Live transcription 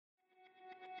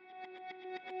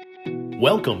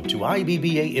Welcome to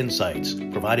IBBA Insights,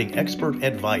 providing expert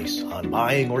advice on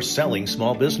buying or selling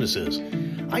small businesses.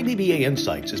 IBBA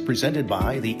Insights is presented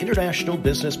by the International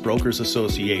Business Brokers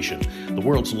Association, the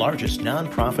world's largest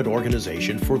nonprofit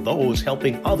organization for those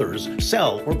helping others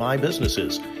sell or buy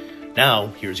businesses. Now,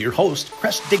 here's your host,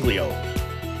 Cress Diglio.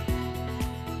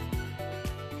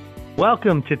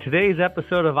 Welcome to today's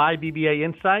episode of IBBA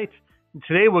Insights.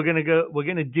 Today we're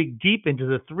going to dig deep into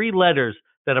the three letters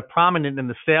that are prominent in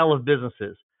the sale of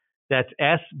businesses. That's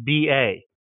SBA.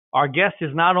 Our guest is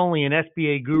not only an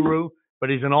SBA guru, but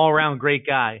he's an all-around great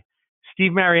guy.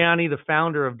 Steve Mariani, the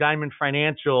founder of Diamond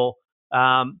Financial,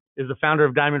 is the founder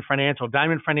of Diamond Financial.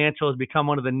 Diamond Financial has become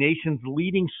one of the nation's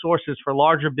leading sources for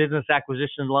larger business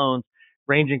acquisition loans,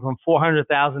 ranging from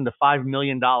 $400,000 to $5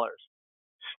 million.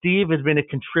 Steve has been a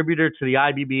contributor to the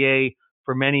IBBA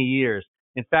for many years.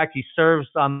 In fact, he serves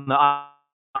on the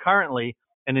currently,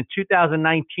 and in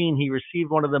 2019, he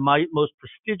received one of the most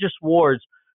prestigious awards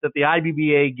that the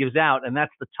IBBA gives out, and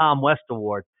that's the Tom West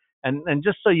Award. And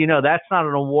just so you know, that's not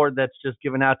an award that's just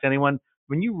given out to anyone.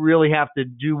 When you really have to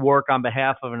do work on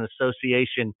behalf of an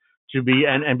association to be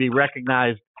and be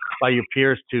recognized by your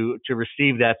peers to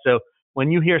receive that. So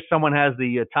when you hear someone has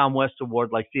the Tom West Award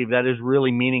like Steve, that is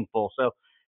really meaningful. So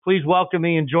please welcome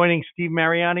me in joining Steve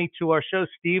Mariani to our show.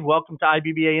 Steve, welcome to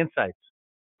IBBA Insights.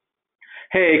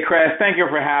 Hey, Cress, thank you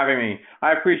for having me.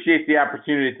 I appreciate the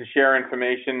opportunity to share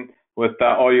information with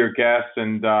all your guests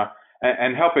and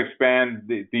help expand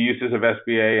the uses of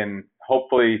SBA, and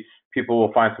hopefully people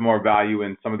will find some more value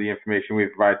in some of the information we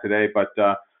provide today. But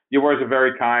your words are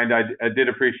very kind. I did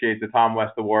appreciate the Tom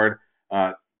West Award.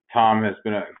 Tom has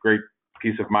been a great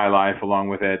piece of my life, along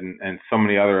with Ed and so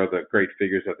many other great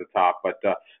figures at the top. But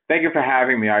thank you for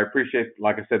having me. I appreciate,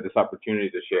 like I said, this opportunity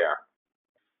to share.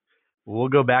 We'll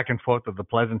go back and forth with the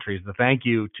pleasantries. The thank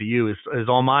you to you is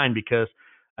all mine, because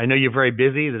I know you're very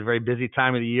busy. It's a very busy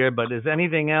time of the year, but is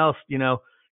anything else,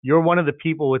 you're one of the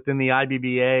people within the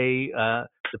IBBA,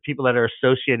 the people that are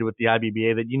associated with the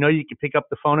IBBA that you can pick up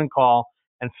the phone and call,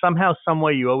 and somehow, some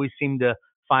way you always seem to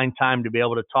find time to be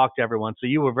able to talk to everyone. So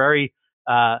you were very,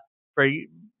 very,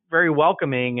 very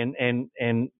welcoming,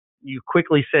 and you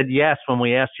quickly said yes when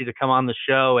we asked you to come on the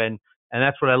show, and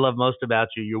that's what I love most about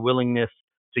you, your willingness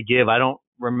to give. I don't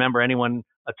remember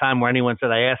a time where anyone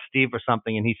said, I asked Steve for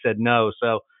something and he said no.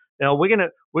 So, we're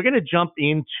gonna jump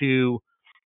into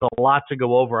a lot to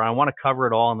go over. I want to cover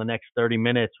it all in the next 30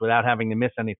 minutes without having to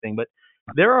miss anything. But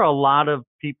there are a lot of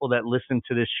people that listen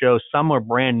to this show. Some are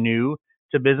brand new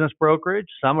to business brokerage.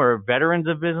 Some are veterans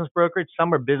of business brokerage.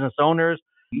 Some are business owners,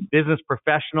 business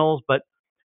professionals. But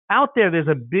out there's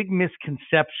a big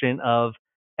misconception of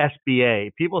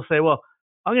SBA. People say, well,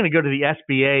 I'm going to go to the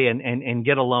SBA and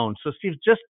get a loan. So, Steve,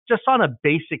 just on a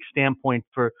basic standpoint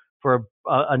for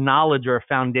a knowledge or a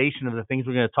foundation of the things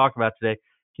we're going to talk about today,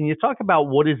 can you talk about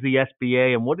what is the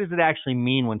SBA and what does it actually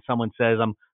mean when someone says,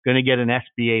 I'm going to get an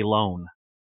SBA loan?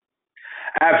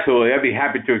 Absolutely. I'd be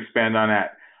happy to expand on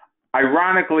that.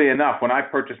 Ironically enough, when I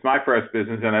purchased my first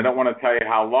business, and I don't want to tell you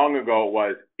how long ago it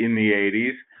was, in the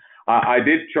 80s, I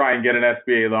did try and get an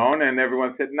SBA loan, and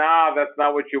everyone said, nah, that's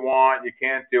not what you want. You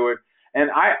can't do it. And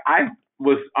I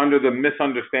was under the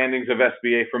misunderstandings of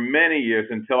SBA for many years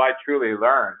until I truly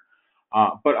learned.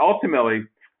 But ultimately,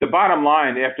 the bottom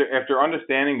line, after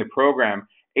understanding the program,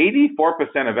 84%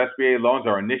 of SBA loans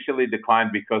are initially declined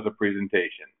because of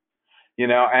presentation.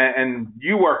 And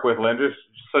you work with lenders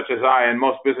such as I and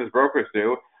most business brokers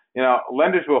do.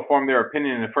 Lenders will form their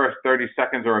opinion in the first 30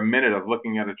 seconds or a minute of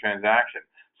looking at a transaction.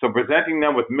 So presenting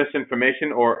them with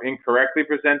misinformation or incorrectly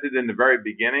presented in the very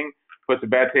beginning puts a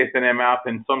bad taste in their mouth,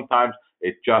 and sometimes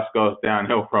it just goes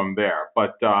downhill from there.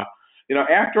 But,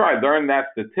 after I learned that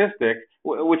statistic,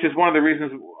 which is one of the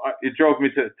reasons it drove me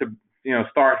to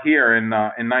start here in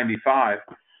 95,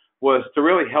 was to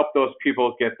really help those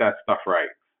people get that stuff right.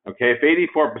 Okay, if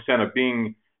 84% are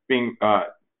being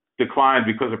declined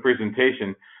because of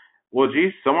presentation, well,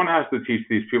 geez, someone has to teach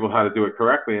these people how to do it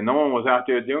correctly, and no one was out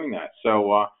there doing that.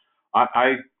 So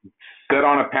I set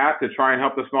on a path to try and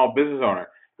help the small business owner.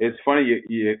 It's funny,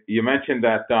 you mentioned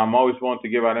that I'm always willing to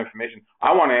give out information.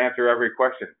 I want to answer every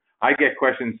question. I get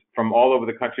questions from all over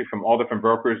the country, from all different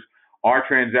brokers. Our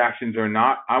transactions or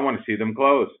not, I want to see them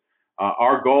close.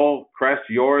 Our goal, Cress,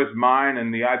 yours, mine,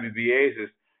 and the IBBA's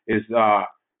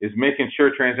is making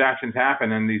sure transactions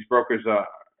happen and these brokers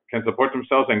can support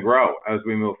themselves and grow as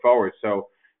we move forward. So,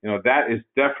 that is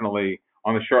definitely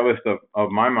on the short list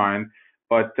of my mind.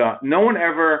 But no one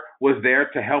ever was there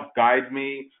to help guide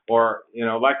me, or,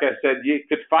 like I said, you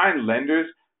could find lenders,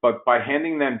 but by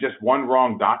handing them just one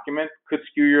wrong document could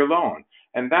skew your loan.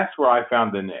 And that's where I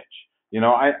found the niche.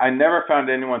 I never found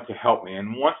anyone to help me.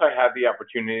 And once I had the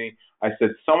opportunity, I said,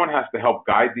 someone has to help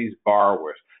guide these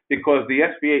borrowers because the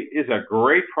SBA is a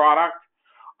great product.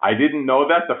 I didn't know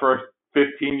that the first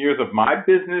 15 years of my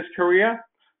business career,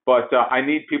 but I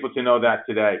need people to know that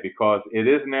today because it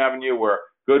is an avenue where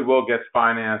goodwill gets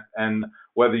financed. And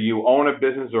whether you own a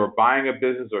business or buying a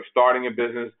business or starting a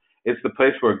business, it's the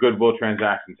place where goodwill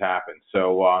transactions happen.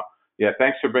 So, yeah,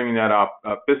 thanks for bringing that up.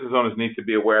 Business owners need to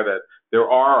be aware that there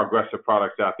are aggressive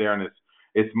products out there, and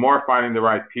it's more finding the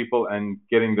right people and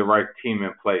getting the right team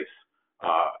in place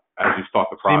as you start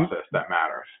the process that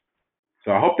matters.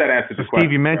 So I hope that answered the question.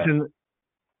 Steve, you mentioned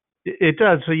it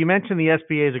does. So you mentioned the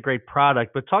SBA is a great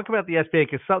product, but talk about the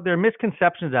SBA because there are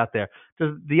misconceptions out there.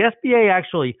 Does the SBA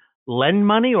actually lend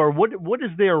money, or what is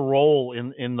their role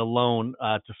in the loan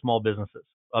to small businesses,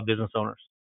 business owners?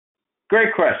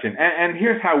 Great question. And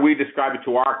here's how we describe it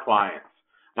to our clients.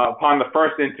 Upon the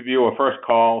first interview or first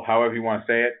call, however you want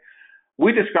to say it,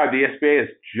 we describe the SBA as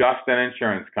just an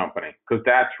insurance company because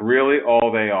that's really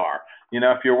all they are.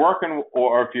 If you're working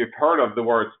or if you've heard of the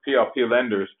words PLP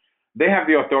lenders, they have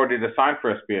the authority to sign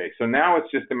for SBA. So now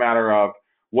it's just a matter of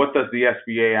what does the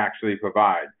SBA actually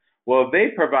provide? Well, they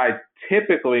provide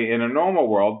typically in a normal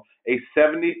world a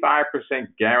 75%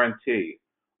 guarantee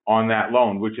on that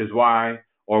loan, which is why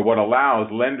or what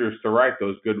allows lenders to write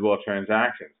those goodwill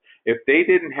transactions. If they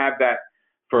didn't have that,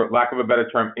 for lack of a better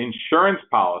term, insurance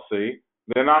policy,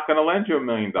 they're not going to lend you $1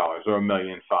 million or $1.5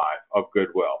 million of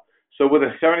goodwill. So with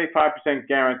a 75%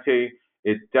 guarantee,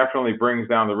 it definitely brings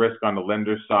down the risk on the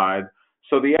lender's side.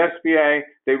 So the SBA,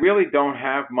 they really don't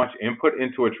have much input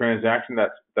into a transaction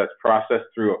that's processed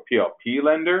through a PLP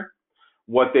lender.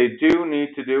 What they do need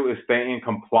to do is stay in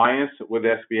compliance with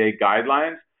SBA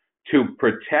guidelines to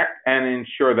protect and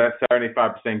ensure that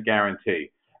 75%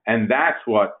 guarantee. And that's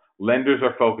what lenders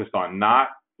are focused on, not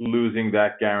losing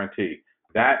that guarantee.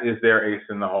 That is their ace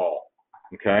in the hole.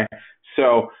 Okay?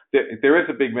 So there is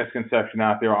a big misconception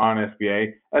out there on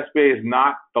SBA. SBA is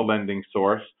not the lending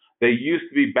source. They used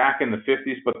to be back in the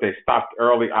 50s, but they stopped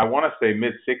early, I want to say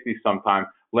mid-60s sometime,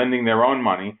 lending their own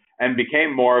money and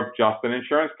became more of just an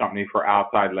insurance company for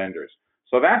outside lenders.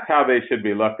 So that's how they should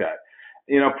be looked at.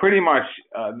 Pretty much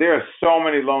there are so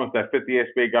many loans that fit the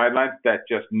SBA guidelines that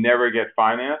just never get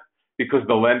financed because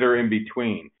the lender in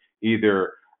between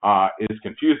either is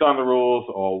confused on the rules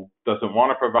or doesn't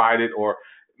want to provide it, or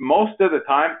most of the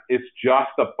time it's just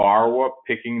the borrower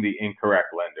picking the incorrect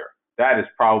lender. That is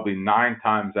probably 9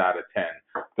 times out of 10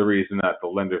 the reason that the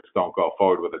lenders don't go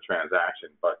forward with a transaction.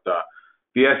 But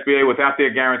the SBA, without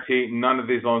their guarantee, none of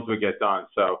these loans would get done.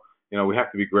 So, we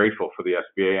have to be grateful for the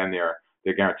SBA and their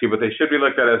guarantee, but they should be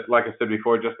looked at as, like I said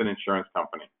before, just an insurance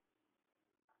company.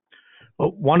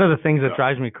 Well, one of the things that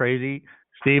drives me crazy,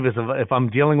 Steve, is if I'm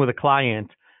dealing with a client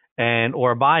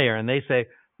or a buyer and they say,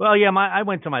 well, yeah, I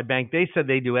went to my bank. They said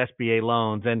they do SBA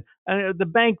loans, and the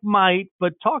bank might,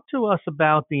 but talk to us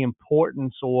about the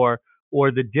importance or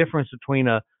the difference between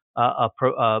an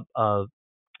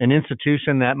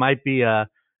institution that might be a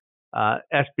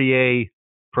SBA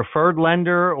preferred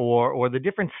lender or the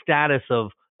different status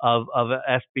of an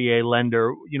SBA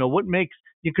lender. What makes,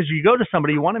 because you go to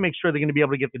somebody, you want to make sure they're going to be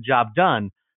able to get the job done.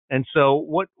 And so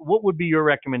what would be your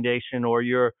recommendation or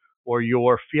your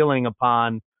feeling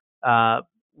upon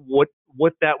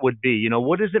what that would be?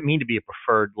 What does it mean to be a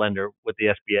preferred lender with the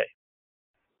SBA?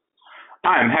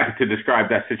 I'm happy to describe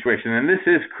that situation. And this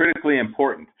is critically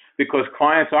important because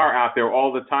clients are out there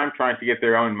all the time trying to get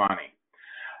their own money.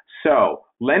 So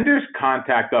lenders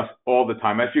contact us all the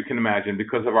time, as you can imagine,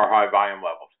 because of our high volume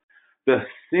levels. The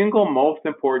single most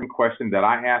important question that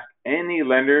I ask any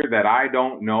lender that I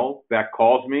don't know that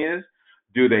calls me is,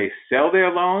 do they sell their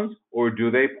loans or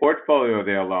do they portfolio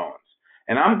their loans?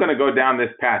 And I'm going to go down this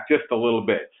path just a little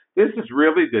bit. This is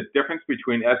really the difference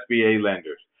between SBA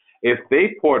lenders. If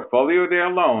they portfolio their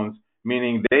loans,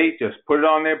 meaning they just put it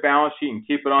on their balance sheet and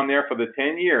keep it on there for the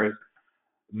 10 years,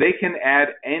 they can add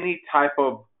any type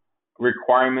of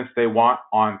requirements they want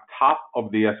on top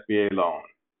of the SBA loan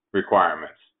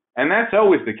requirements. And that's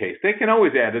always the case. They can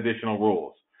always add additional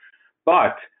rules.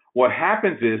 But what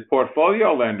happens is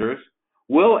portfolio lenders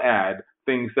will add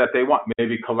things that they want,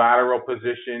 maybe collateral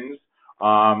positions.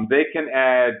 They can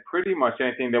add pretty much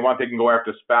anything they want. They can go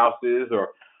after spouses or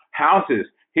houses.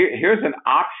 Here's an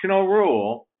optional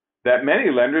rule that many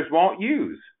lenders won't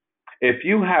use. If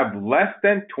you have less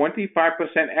than 25%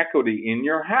 equity in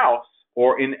your house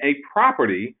or in a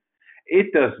property, it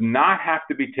does not have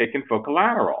to be taken for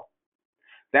collateral.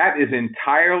 That is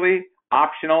entirely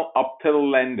optional, up to the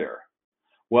lender.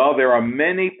 Well, there are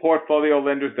many portfolio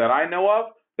lenders that I know of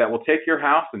that will take your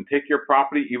house and take your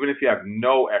property even if you have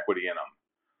no equity in them.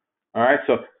 All right,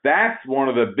 so that's one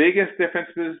of the biggest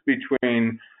differences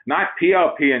between not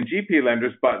PLP and GP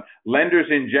lenders, but lenders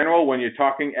in general when you're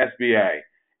talking SBA.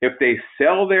 If they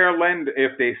sell their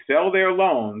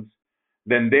loans,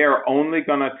 then they're only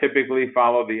going to typically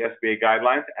follow the SBA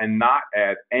guidelines and not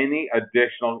add any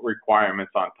additional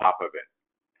requirements on top of it.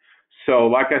 So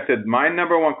like I said, my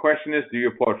number one question is, do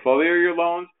you portfolio your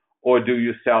loans or do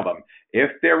you sell them?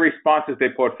 If their response is they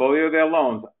portfolio their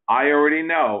loans, I already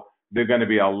know they're going to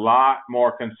be a lot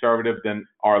more conservative than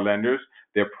our lenders.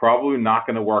 They're probably not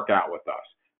going to work out with us,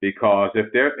 because if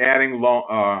they're adding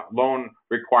loan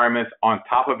requirements on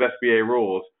top of SBA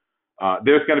rules,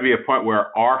 there's going to be a point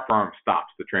where our firm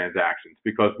stops the transactions,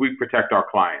 because we protect our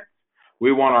clients.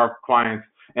 We want our clients,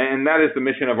 and that is the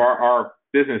mission of our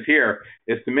business here,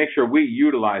 is to make sure we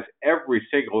utilize every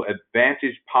single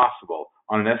advantage possible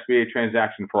on an SBA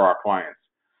transaction for our clients.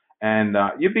 And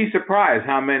you'd be surprised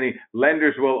how many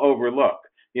lenders will overlook.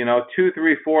 2,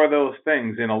 3, 4 of those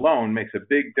things in a loan makes a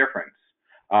big difference.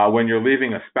 When you're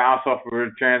leaving a spouse off of a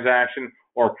transaction,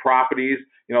 or properties,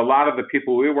 a lot of the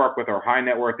people we work with are high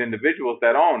net worth individuals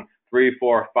that own 3,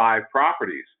 4, 5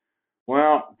 properties.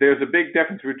 Well, there's a big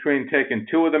difference between taking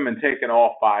 2 of them and taking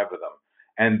all 5 of them.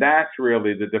 And that's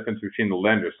really the difference between the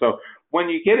lenders. So when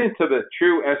you get into the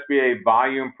true SBA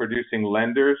volume producing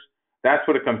lenders, that's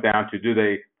what it comes down to. Do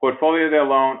they portfolio their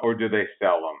loan or do they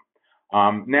sell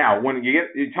them? Now, when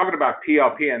you're talking about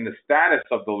PLP and the status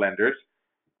of the lenders,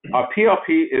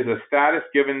 PLP is a status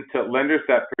given to lenders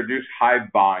that produce high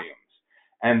volumes.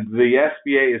 And the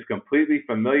SBA is completely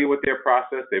familiar with their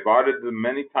process. They've audited them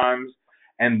many times,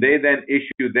 and they then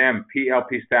issue them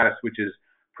PLP status, which is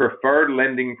Preferred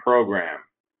Lending Program.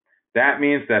 That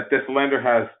means that this lender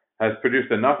has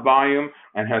produced enough volume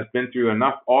and has been through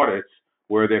enough audits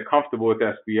where they're comfortable with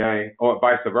SBA, or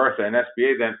vice versa, and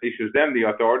SBA then issues them the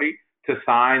authority to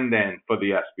sign then for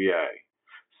the SBA.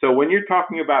 So when you're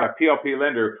talking about a PLP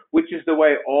lender, which is the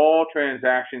way all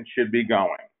transactions should be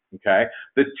going, okay,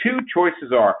 the 2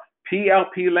 choices are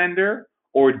PLP lender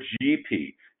or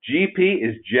GP. GP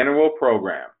is General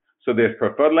Program. So there's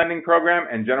Preferred Lending Program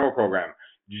and General Program.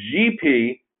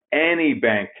 GP, any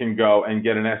bank can go and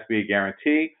get an SBA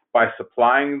guarantee by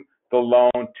supplying the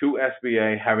loan to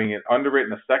SBA, having it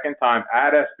underwritten a second time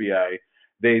at SBA.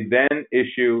 They then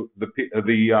issue the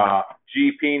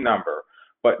GP number.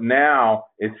 But now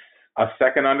it's a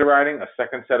second underwriting, a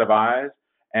second set of eyes,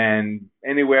 and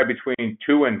anywhere between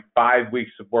 2 and 5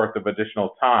 weeks worth of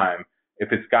additional time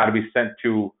if it's got to be sent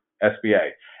to SBA.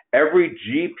 Every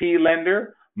GP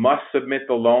lender must submit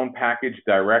the loan package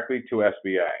directly to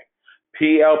SBA.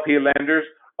 PLP lenders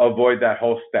avoid that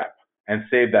whole step and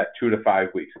save that 2 to 5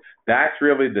 weeks. That's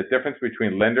really the difference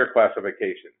between lender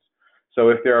classifications. So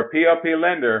if they're a PLP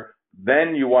lender,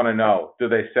 then you want to know, do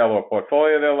they sell or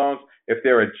portfolio their loans? If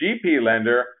they're a GP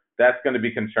lender, that's going to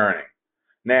be concerning.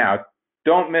 Now,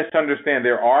 don't misunderstand.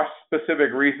 There are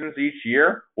specific reasons each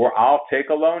year where I'll take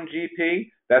a loan GP.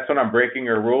 That's when I'm breaking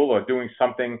a rule or doing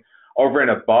something over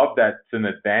and above that's an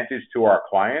advantage to our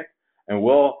client. And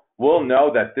we'll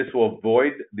know that this will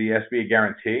void the SBA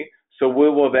guarantee. So we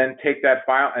will then take that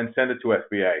file and send it to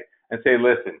SBA and say,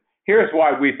 listen, here's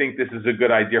why we think this is a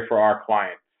good idea for our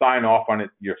client. Sign off on it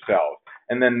yourselves.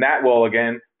 And then that will,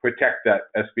 again, protect that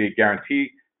SBA guarantee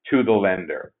to the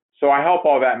lender. So I hope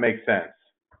all that makes sense.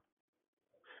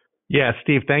 Yeah,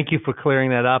 Steve, thank you for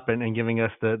clearing that up and giving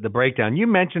us the breakdown. You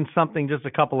mentioned something just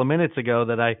a couple of minutes ago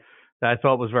that I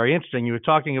thought was very interesting. You were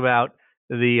talking about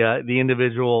the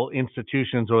individual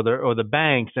institutions or the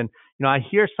banks, and I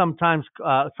hear sometimes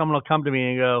someone will come to me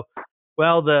and go,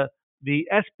 well, the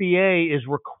SBA is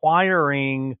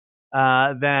requiring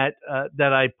that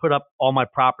I put up all my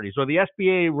properties, or the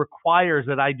SBA requires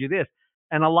that I do this.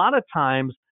 And a lot of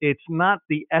times it's not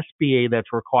the SBA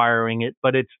that's requiring it,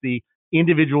 but it's the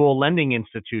individual lending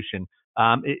institution.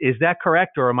 Is that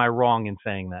correct, or am I wrong in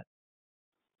saying that?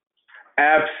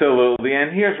 Absolutely.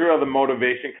 And here's where the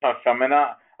motivation comes from. And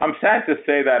I'm sad to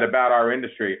say that about our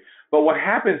industry. But what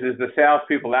happens is the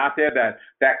salespeople out there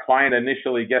that client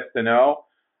initially gets to know,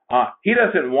 he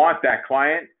doesn't want that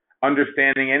client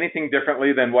understanding anything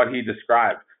differently than what he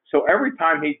described. So every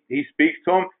time he speaks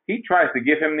to him, he tries to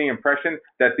give him the impression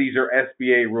that these are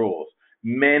SBA rules.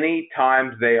 Many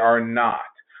times they are not.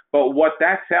 But what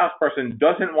that salesperson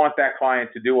doesn't want that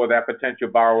client to do, or that potential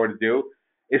borrower to do,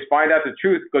 is find out the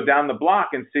truth, go down the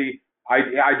block and see,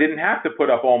 I didn't have to put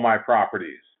up all my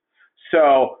properties.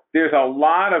 So there's a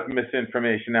lot of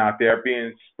misinformation out there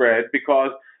being spread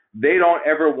because they don't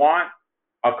ever want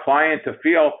a client to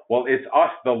feel, well, it's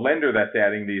us, the lender, that's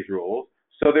adding these rules.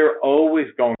 So they're always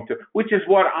going to, which is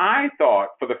what I thought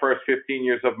for the first 15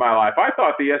 years of my life. I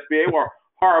thought the SBA were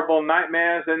horrible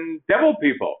nightmares and devil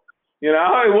people. You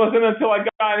know, it wasn't until I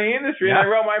got in the industry and I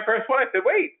wrote my first one, I said,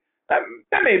 wait, that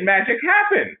made magic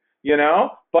happen, you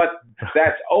know? But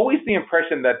that's always the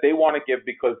impression that they want to give,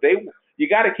 because you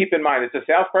got to keep in mind, it's a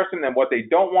salesperson, and what they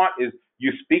don't want is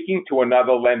you speaking to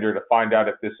another lender to find out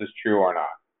if this is true or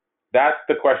not. That's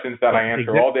the questions that I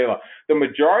answer all day long. The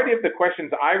majority of the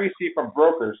questions I receive from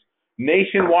brokers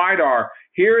nationwide are,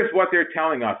 here is what they're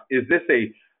telling us. Is this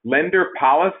a lender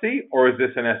policy or is this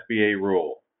an SBA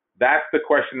rule? That's the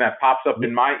question that pops up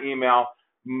in my email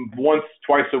once,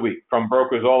 twice a week from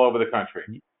brokers all over the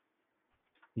country.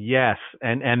 Yes,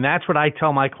 and that's what I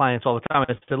tell my clients all the time.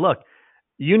 I said, look,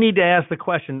 you need to ask the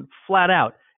question flat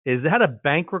out. Is that a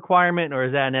bank requirement or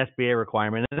is that an SBA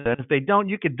requirement? And if they don't,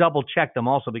 you could double check them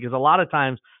also, because a lot of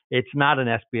times it's not an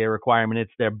SBA requirement.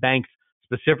 It's their bank's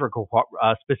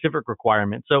specific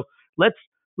requirement. So let's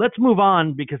move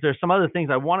on, because there's some other things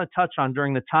I want to touch on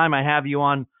during the time I have you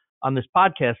on this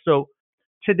podcast. So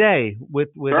today with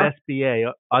Sure.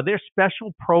 SBA, are there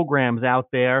special programs out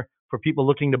there for people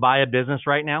looking to buy a business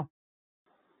right now?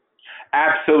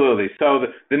 Absolutely. So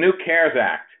the new CARES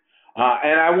Act,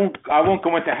 and I won't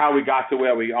go into how we got to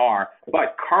where we are,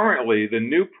 but currently the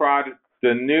new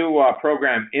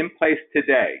program in place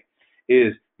today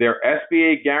is their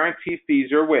SBA guarantee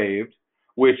fees are waived,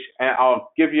 which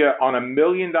I'll give you on $1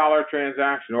 million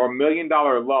transaction or $1 million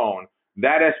loan.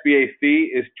 That SBA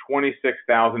fee is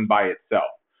 $26,000 by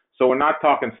itself. So we're not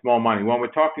talking small money. When we're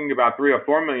talking about $3 or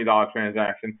 $4 million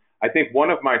transaction, I think one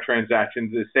of my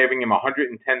transactions is saving him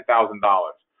 $110,000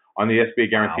 on the SBA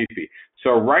guarantee fee.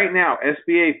 So right now,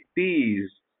 SBA fees,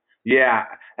 yeah.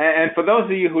 And for those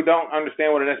of you who don't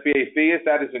understand what an SBA fee is,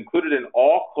 that is included in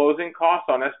all closing costs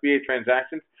on SBA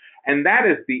transactions. And that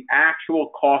is the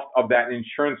actual cost of that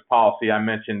insurance policy I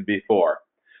mentioned before.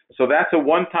 So that's a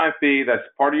one-time fee. That's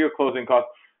part of your closing cost.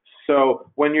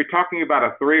 So when you're talking about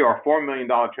a $3 or $4 million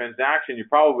transaction, you're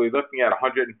probably looking at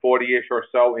 140-ish or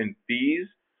so in fees.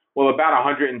 Well, about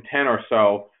 110 or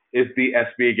so is the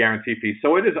SBA guarantee fee.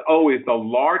 So it is always the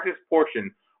largest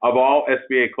portion of all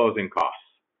SBA closing costs.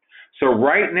 So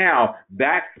right now,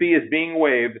 that fee is being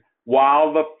waived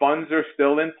while the funds are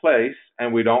still in place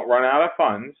and we don't run out of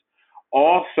funds.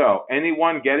 Also,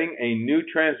 anyone getting a new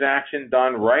transaction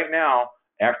done right now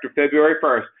after February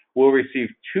 1st will receive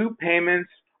 2 payments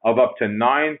of up to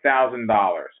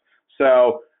 $9,000.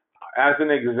 So as an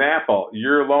example,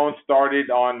 your loan started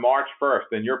on March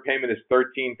 1st and your payment is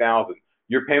 $13,000.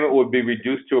 Your payment would be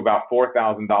reduced to about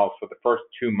 $4,000 for the first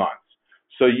 2 months.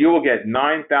 So you will get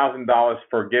 $9,000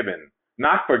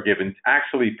 not forgiven,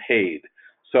 actually paid.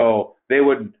 So they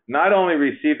would not only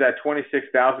receive that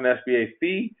 $26,000 SBA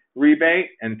fee rebate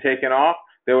and taken off,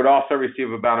 they would also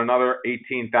receive about another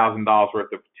 $18,000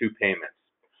 worth of 2 payments.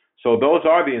 So those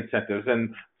are the incentives,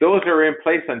 and those are in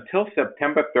place until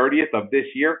September 30th of this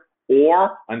year,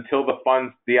 or until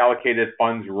the allocated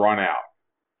funds run out.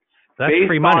 That's Based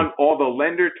free money. on all the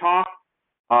lender talk,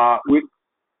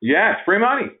 it's free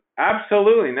money.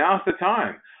 Absolutely, now's the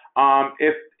time.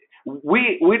 If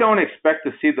we don't expect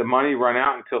to see the money run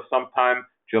out until sometime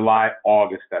July,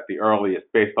 August at the earliest,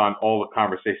 based on all the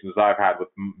conversations I've had with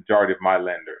the majority of my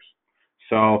lenders.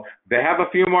 So they have a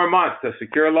few more months to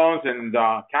secure loans and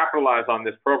capitalize on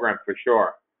this program for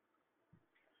sure.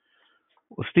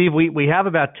 Well, Steve, we have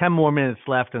about 10 more minutes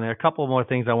left, and there are a couple more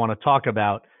things I want to talk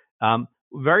about.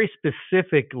 Very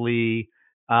specifically,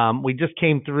 we just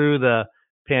came through the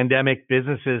pandemic.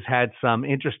 Businesses had some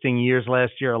interesting years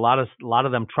last year. A lot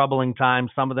of them troubling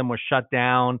times. Some of them were shut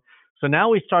down. So now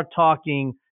we start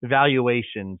talking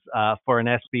valuations for an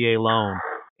SBA loan,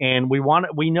 and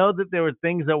we know that there were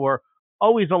things that were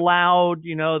always allowed,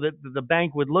 that the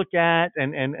bank would look at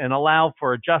and allow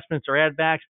for adjustments or add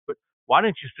backs. But why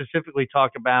don't you specifically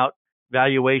talk about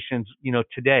valuations,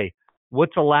 today?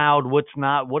 What's allowed, what's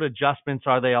not, what adjustments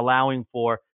are they allowing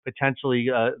for potentially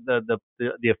the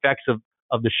effects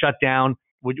of the shutdown?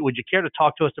 Would you care to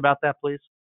talk to us about that, please?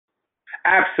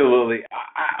 Absolutely.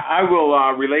 I will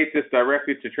relate this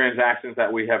directly to transactions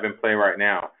that we have in play right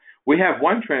now. We have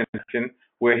one transaction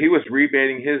where he was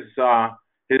rebating his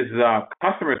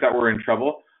customers that were in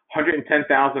trouble,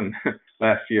 $110,000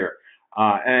 last year,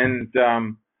 and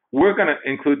we're going to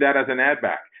include that as an add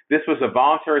back. This was a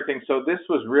voluntary thing, so this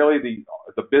was really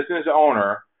the business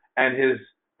owner and his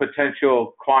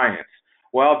potential clients.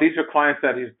 Well, these are clients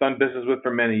that he's done business with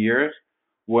for many years.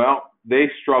 Well, they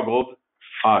struggled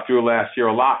through last year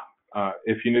a lot,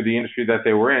 if you knew the industry that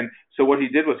they were in. So what he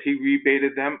did was he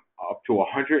rebated them up to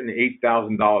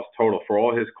 $108,000 total for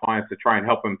all his clients to try and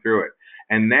help him through it.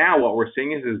 And now what we're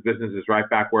seeing is his business is right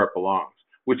back where it belongs,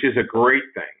 which is a great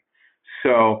thing.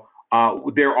 So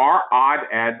There are odd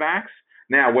add backs.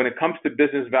 Now, when it comes to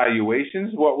business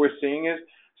valuations, what we're seeing is,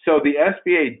 so the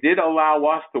SBA did allow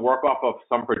us to work off of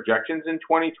some projections in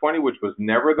 2020, which was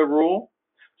never the rule.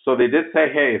 So they did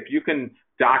say, hey, if you can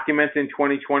document in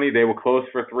 2020, they will close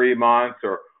for 3 months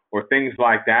or things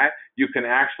like that, you can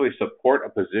actually support a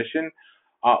position.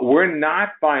 We're not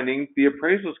finding the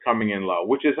appraisals coming in low,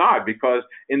 which is odd because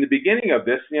in the beginning of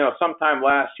this, sometime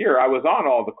last year, I was on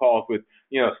all the calls with,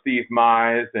 Steve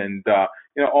Mize and,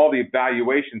 all the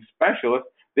valuation specialists.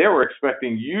 They were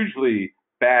expecting hugely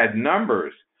bad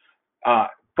numbers,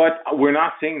 but we're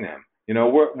not seeing them.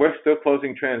 We're still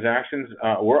closing transactions.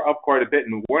 We're up quite a bit,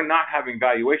 and we're not having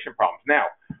valuation problems. Now,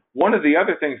 one of the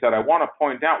other things that I want to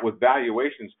point out with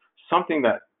valuations, something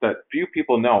that few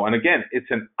people know, and again, it's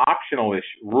an optional-ish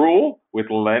rule with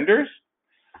lenders.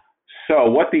 So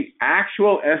what the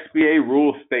actual SBA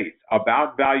rule states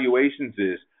about valuations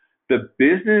is the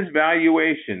business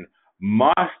valuation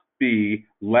must be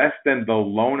less than the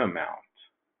loan amount.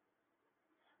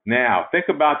 Now, think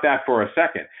about that for a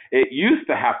second. It used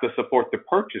to have to support the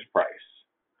purchase price,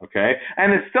 okay?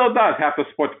 And it still does have to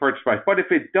support the purchase price. But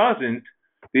if it doesn't,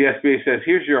 the SBA says,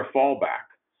 here's your fallback.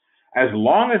 As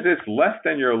long as it's less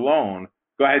than your loan,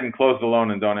 go ahead and close the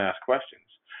loan and don't ask questions.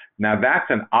 Now, that's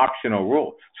an optional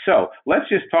rule. So let's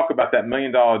just talk about that $1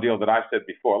 million deal that I said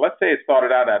before. Let's say it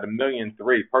started out at $1.3 million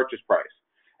purchase price.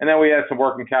 And then we had some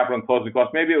working capital and closing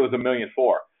costs. Maybe it was $1.4 million.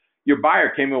 Your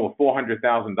buyer came in with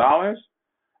 $400,000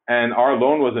 and our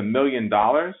loan was $1 million.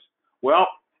 Well,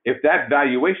 if that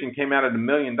valuation came out at $1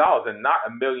 million and not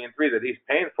 $1.3 million that he's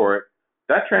paying for it,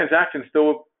 that transaction still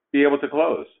will be able to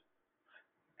close.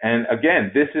 And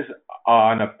again, this is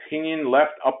an opinion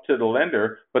left up to the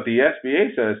lender, but the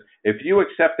SBA says, if you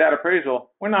accept that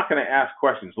appraisal, we're not going to ask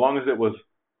questions as long as it was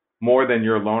more than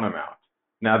your loan amount.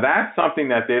 Now, that's something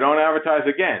that they don't advertise.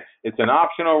 Again, it's an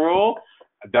optional rule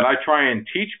that I try and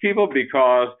teach people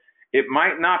because it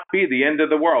might not be the end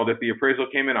of the world if the appraisal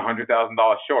came in $100,000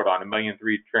 short on a $1.3 million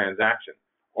transaction,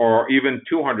 or even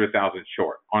 $200,000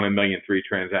 short on a $1.3 million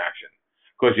transaction,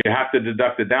 because you have to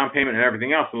deduct the down payment and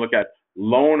everything else and look at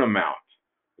loan amount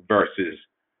versus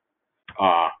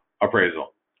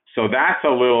appraisal. So that's a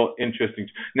little interesting.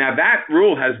 Now, that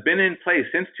rule has been in place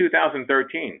since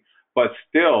 2013, but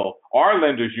still our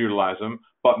lenders utilize them,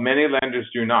 but many lenders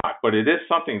do not. But it is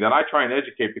something that I try and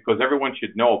educate because everyone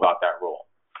should know about that rule.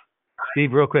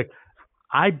 Steve, real quick,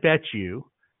 I bet you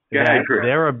that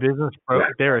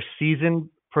there are seasoned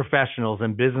professionals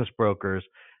and business brokers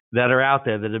that are out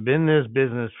there that have been in this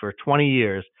business for 20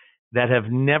 years that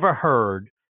have never heard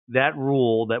that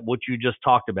rule, that what you just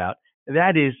talked about.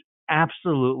 That is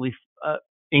absolutely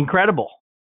incredible.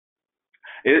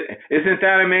 Isn't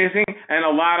that amazing? And a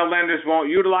lot of lenders won't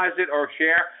utilize it or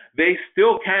share. They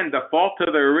still can default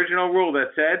to the original rule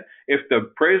that said if the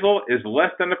appraisal is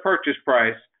less than the purchase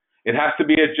price, it has to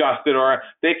be adjusted, or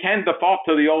they can default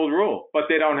to the old rule, but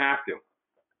they don't have to.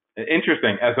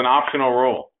 Interesting, as an optional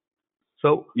rule.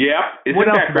 So, yeah, isn't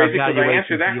that crazy? Because I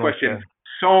answer that question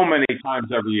so many times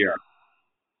every year.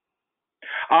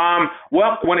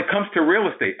 Well, when it comes to real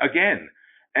estate, again,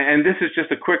 and this is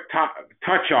just a quick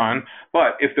touch on,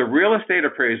 but if the real estate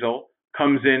appraisal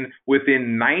comes in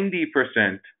within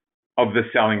 90% of the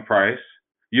selling price,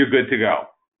 you're good to go.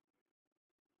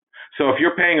 So if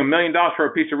you're paying $1 million for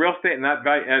a piece of real estate and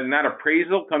that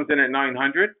appraisal comes in at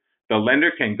 900, the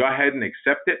lender can go ahead and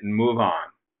accept it and move on.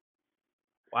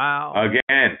 Wow.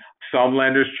 Again, some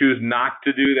lenders choose not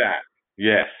to do that.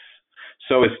 Yes.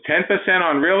 So it's 10%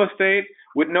 on real estate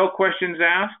with no questions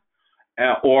asked,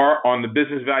 or on the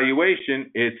business valuation,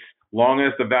 it's long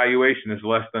as the valuation is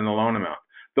less than the loan amount.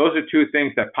 Those are two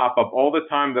things that pop up all the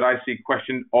time that I see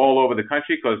questioned all over the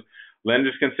country because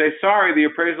lenders can say, sorry, the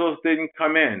appraisals didn't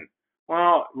come in.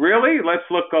 Well, really? Let's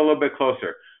look a little bit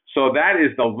closer. So that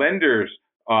is the lender's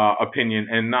opinion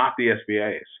and not the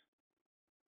SBA's.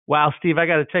 Wow, Steve, I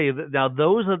got to tell you, now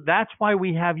that's why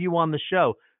we have you on the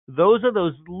show. Those are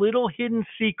those little hidden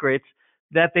secrets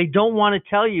that they don't want to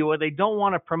tell you or they don't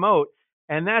want to promote.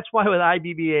 And that's why with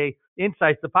IBBA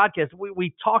Insights, the podcast,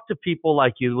 we talk to people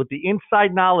like you with the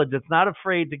inside knowledge that's not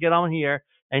afraid to get on here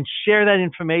and share that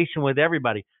information with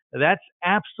everybody. That's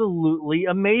absolutely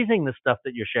amazing, the stuff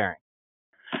that you're sharing.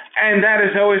 And that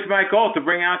is always my goal, to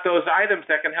bring out those items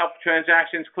that can help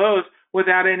transactions close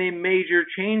without any major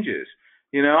changes.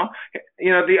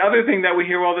 The other thing that we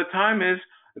hear all the time is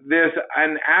there's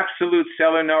an absolute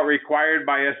seller note required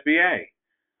by SBA.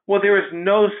 Well, there is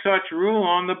no such rule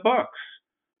on the books.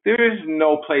 There is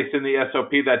no place in the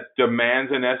SOP that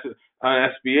demands an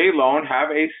SBA loan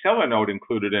have a seller note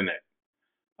included in it.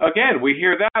 Again, we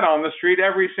hear that on the street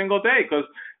every single day because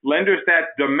lenders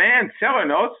that demand seller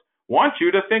notes want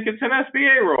you to think it's an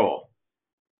SBA rule.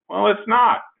 Well, it's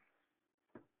not.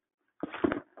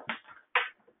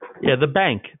 Yeah, the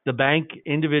bank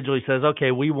individually says,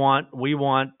 okay, we want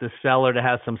the seller to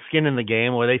have some skin in the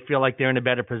game, where they feel like they're in a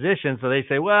better position. So they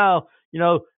say, well,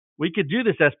 we could do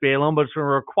this SBA loan, but it's going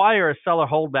to require a seller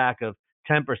holdback of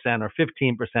 10% or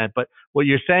 15%. But what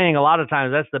you're saying, a lot of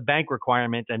times, that's the bank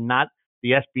requirement and not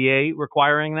the SBA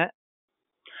requiring that?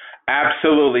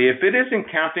 Absolutely. If it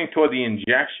isn't counting toward the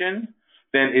injection,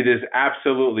 then it is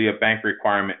absolutely a bank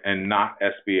requirement and not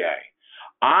SBA.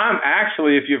 I'm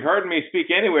actually, if you've heard me speak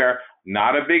anywhere,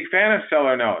 not a big fan of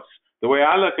seller notes. The way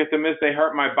I look at them is they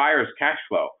hurt my buyer's cash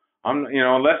flow.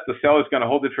 Unless the seller's going to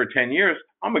hold it for 10 years,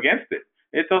 I'm against it.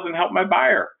 It doesn't help my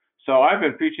buyer. So I've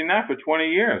been preaching that for 20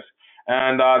 years.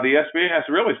 And the SBA has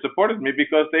really supported me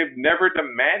because they've never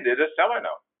demanded a seller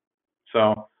note.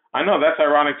 So I know that's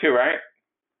ironic too, right?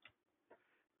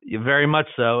 Yeah, very much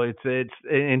so. It's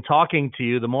in talking to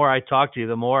you, the more I talk to you,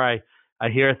 the more I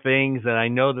hear things, and I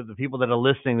know that the people that are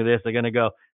listening to this are going to go,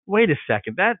 wait a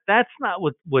second, that's not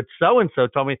what so-and-so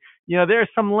told me. There are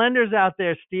some lenders out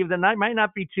there, Steve, that might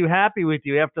not be too happy with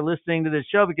you after listening to this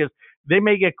show, because they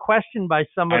may get questioned by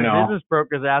some of the business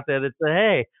brokers out there that say,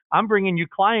 hey, I'm bringing you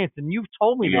clients and you've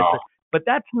told me this, but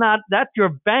that's your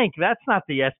bank. That's not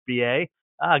the SBA.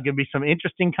 Going to be some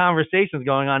interesting conversations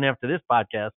going on after this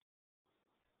podcast.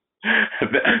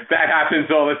 That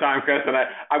happens all the time, Chris, and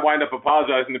I wind up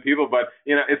apologizing to people, but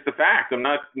it's the fact. I'm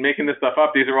not making this stuff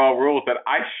up. These are all rules that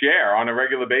I share on a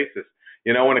regular basis.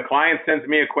 When a client sends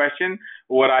me a question,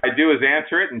 what I do is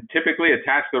answer it and typically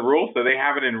attach the rules so they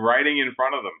have it in writing in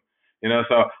front of them.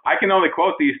 So I can only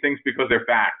quote these things because they're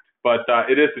fact, but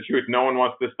it is the truth. No one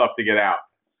wants this stuff to get out.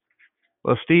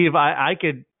 Well, Steve,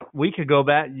 we could go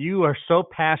back. You are so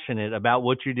passionate about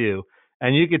what you do.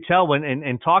 And you could tell when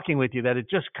in talking with you that it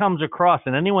just comes across,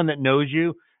 and anyone that knows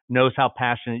you knows how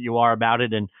passionate you are about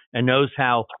it, and knows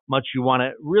how much you want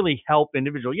to really help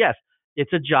individuals. Yes,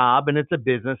 it's a job and it's a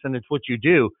business and it's what you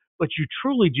do, but you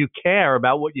truly do care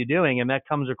about what you're doing, and that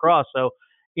comes across. So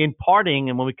in parting,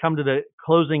 and when we come to the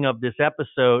closing of this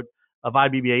episode of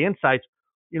IBBA Insights,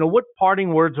 what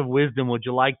parting words of wisdom would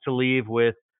you like to leave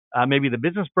with maybe the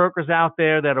business brokers out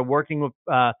there that are working with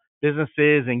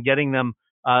businesses and getting them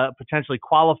potentially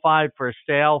qualified for a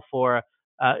sale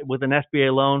with an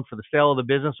SBA loan for the sale of the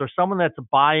business, or someone that's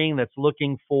buying, that's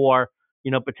looking for,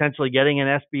 potentially getting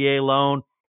an SBA loan?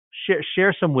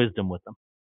 Share some wisdom with them.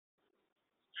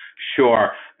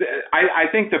 Sure. I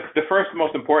think the first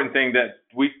most important thing that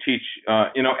we teach,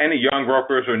 any young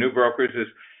brokers or new brokers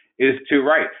is to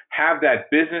have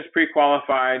that business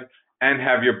pre-qualified and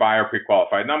have your buyer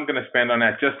pre-qualified. And I'm going to expand on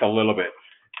that just a little bit.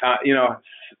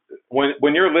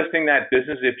 When you're listing that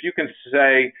business, if you can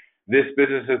say this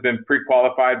business has been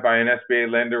pre-qualified by an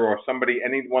SBA lender or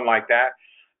anyone like that,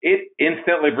 it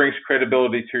instantly brings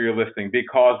credibility to your listing,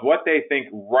 because what they think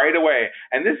right away,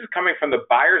 and this is coming from the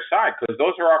buyer side, because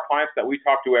those are our clients that we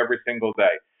talk to every single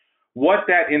day. What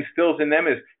that instills in them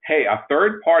is, hey, a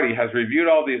third party has reviewed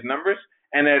all these numbers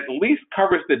and at least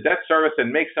covers the debt service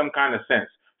and makes some kind of sense.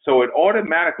 So it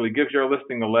automatically gives your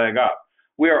listing a leg up.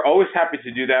 We are always happy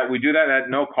to do that. We do that at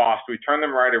no cost. We turn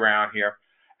them right around here.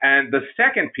 And the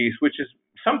second piece, which is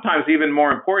sometimes even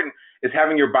more important, is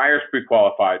having your buyers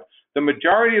pre-qualified. The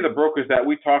majority of the brokers that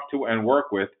we talk to and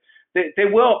work with, they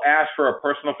will ask for a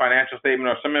personal financial statement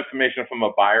or some information from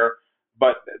a buyer,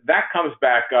 but that comes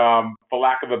back, for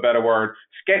lack of a better word,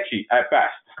 sketchy at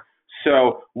best.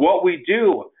 So what we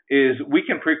do is we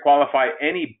can pre-qualify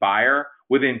any buyer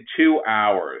within 2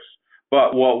 hours.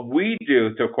 But what we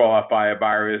do to qualify a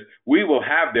buyer is we will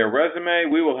have their resume,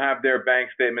 we will have their bank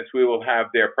statements, we will have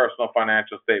their personal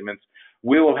financial statements,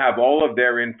 we will have all of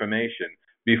their information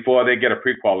before they get a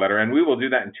pre-qual letter, and we will do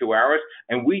that in 2 hours.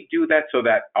 And we do that so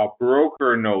that our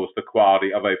broker knows the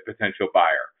quality of a potential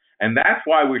buyer. And that's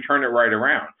why we turn it right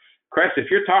around. Chris,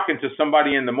 if you're talking to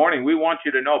somebody in the morning, we want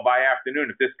you to know by afternoon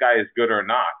if this guy is good or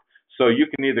not. So you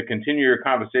can either continue your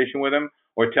conversation with him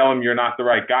or tell him you're not the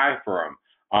right guy for him.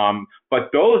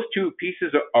 But those two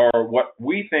pieces are what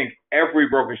we think every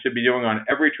broker should be doing on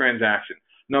every transaction.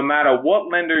 No matter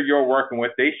what lender you're working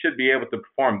with, they should be able to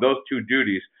perform those two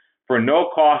duties for no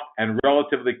cost and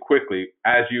relatively quickly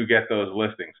as you get those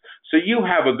listings. So you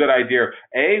have a good idea,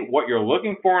 A, what you're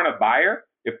looking for in a buyer.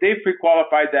 If they've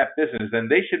pre-qualified that business, then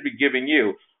they should be giving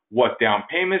you what down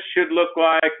payments should look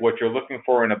like, what you're looking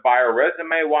for in a buyer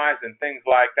resume-wise, and things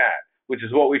like that, which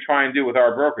is what we try and do with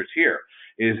our brokers here,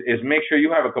 is make sure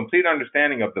you have a complete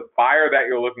understanding of the buyer that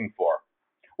you're looking for.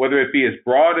 whether it be as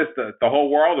broad as the whole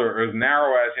world or as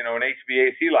narrow as, an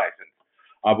HVAC license.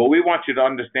 But we want you to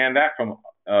understand that from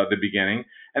the beginning.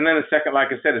 And then the second, like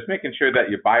I said, is making sure that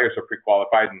your buyers are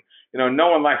pre-qualified. And, no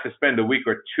one likes to spend a week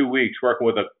or 2 weeks working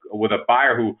with a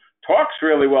buyer who talks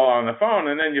really well on the phone,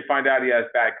 and then you find out he has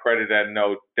bad credit and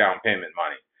no down payment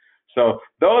money. So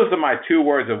those are my 2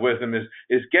 words of wisdom is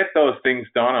get those things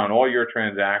done on all your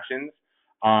transactions.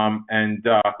 And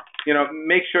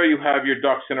make sure you have your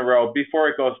ducks in a row before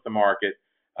it goes to market.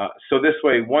 So this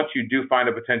way, once you do find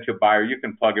a potential buyer, you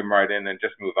can plug him right in and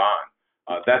just move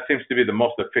on. That seems to be the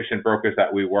most efficient brokers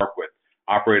that we work with,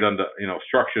 operate under,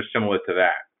 structures similar to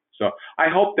that. So I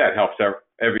hope that helps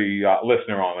every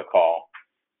listener on the call.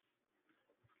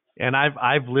 And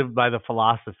I've lived by the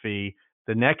philosophy,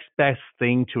 the next best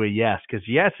thing to a yes, because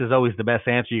yes is always the best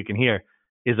answer you can hear,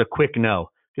 is a quick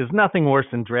no. There's nothing worse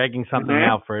than dragging something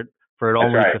out for it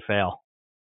only to fail.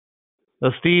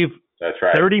 So Steve, that's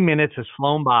right. 30 minutes has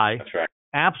flown by. That's right.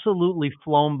 Absolutely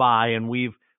flown by, and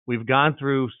we've gone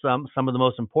through some of the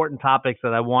most important topics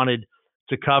that I wanted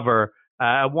to cover.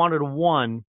 I wanted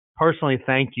to personally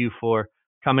thank you for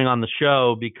coming on the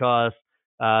show, because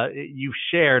you've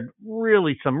shared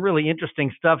some really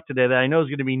interesting stuff today that I know is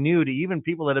going to be new to even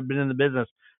people that have been in the business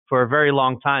for a very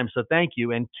long time. So thank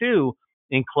you. And 2,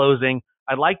 in closing,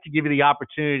 I'd like to give you the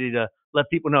opportunity to let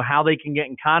people know how they can get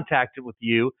in contact with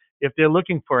you if they're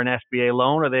looking for an SBA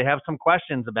loan or they have some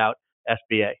questions about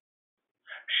SBA.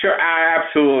 Sure, I'm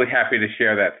absolutely happy to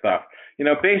share that stuff.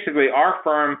 Basically our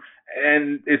firm,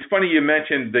 and it's funny you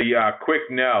mentioned the quick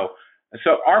no.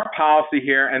 So our policy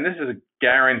here, and this is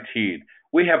guaranteed,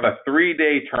 we have a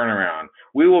 3-day turnaround.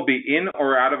 We will be in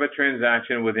or out of a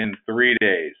transaction within 3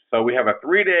 days. So we have a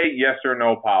 3-day yes or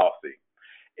no policy.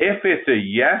 If it's a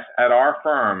yes at our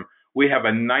firm, we have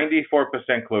a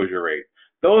 94% closure rate.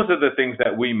 Those are the things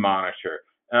that we monitor.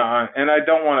 And I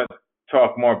don't want to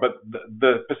talk more, but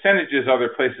the percentages other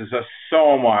places are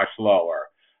so much lower,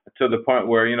 to the point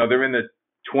where, they're in the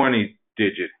 28,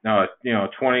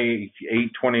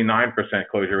 29%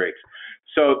 closure rates.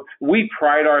 So we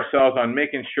pride ourselves on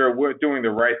making sure we're doing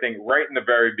the right thing right in the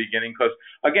very beginning, because,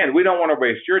 again, we don't want to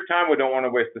waste your time. We don't want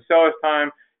to waste the seller's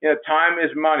time. Time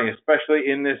is money, especially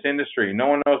in this industry. No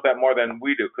one knows that more than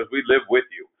we do, because we live with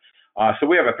you. So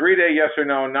we have a 3-day yes or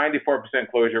no, 94%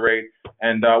 closure rate,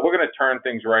 and we're going to turn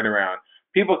things right around.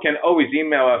 People can always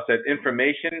email us at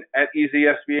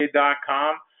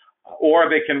information@easysba.com, or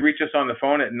they can reach us on the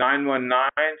phone at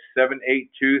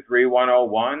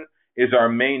 919-782-3101 is our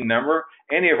main number.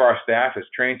 Any of our staff is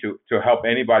trained to help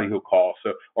anybody who calls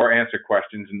or answer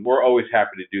questions, and we're always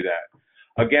happy to do that.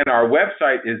 Again, our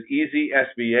website is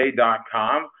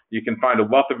easysba.com. You can find a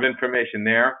wealth of information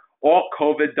there. All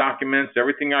COVID documents,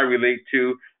 everything I relate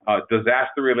to,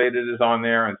 disaster related is on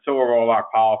there, and so are all our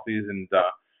policies and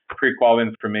pre-qual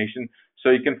information. So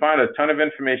you can find a ton of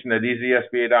information at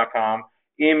easysba.com.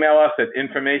 Email us at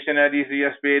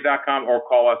information@easysba.com or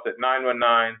call us at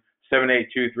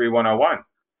 919-782-3101.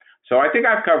 So I think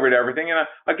I've covered everything. And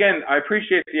again, I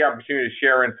appreciate the opportunity to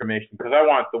share information, because I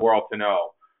want the world to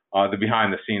know the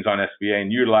behind the scenes on SBA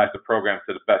and utilize the program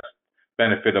to the best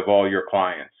benefit of all your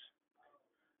clients.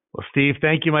 Well, Steve,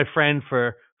 thank you, my friend,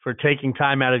 for taking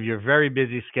time out of your very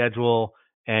busy schedule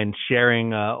and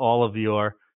sharing all of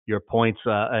your points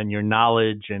and your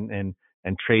knowledge and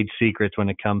trade secrets when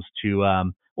it comes to,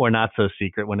 or not so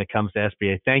secret when it comes to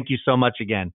SBA. Thank you so much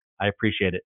again. I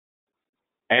appreciate it.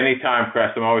 Anytime,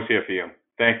 Chris. I'm always here for you.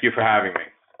 Thank you for having me.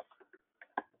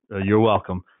 You're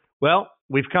welcome. Well,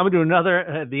 we've come to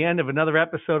the end of another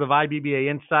episode of IBBA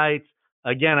Insights.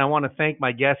 Again, I want to thank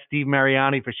my guest, Steve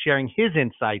Mariani, for sharing his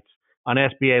insights on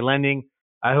SBA lending.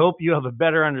 I hope you have a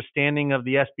better understanding of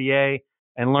the SBA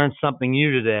and learned something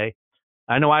new today.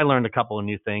 I know I learned a couple of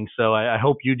new things, so I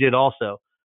hope you did also.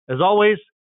 As always,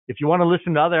 if you want to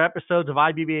listen to other episodes of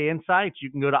IBBA Insights,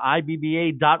 you can go to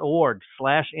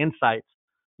ibba.org/insights.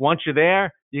 Once you're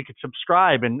there, you can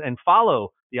subscribe and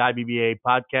follow the IBBA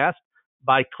podcast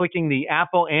by clicking the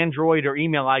Apple, Android, or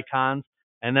email icons.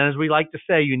 And then, as we like to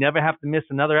say, you never have to miss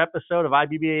another episode of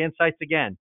IBBA Insights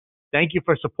again. Thank you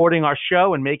for supporting our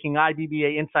show and making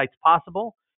IBBA Insights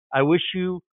possible. I wish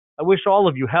all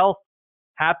of you health,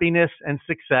 happiness, and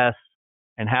success,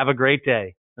 and have a great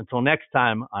day. Until next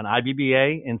time on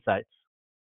IBBA Insights.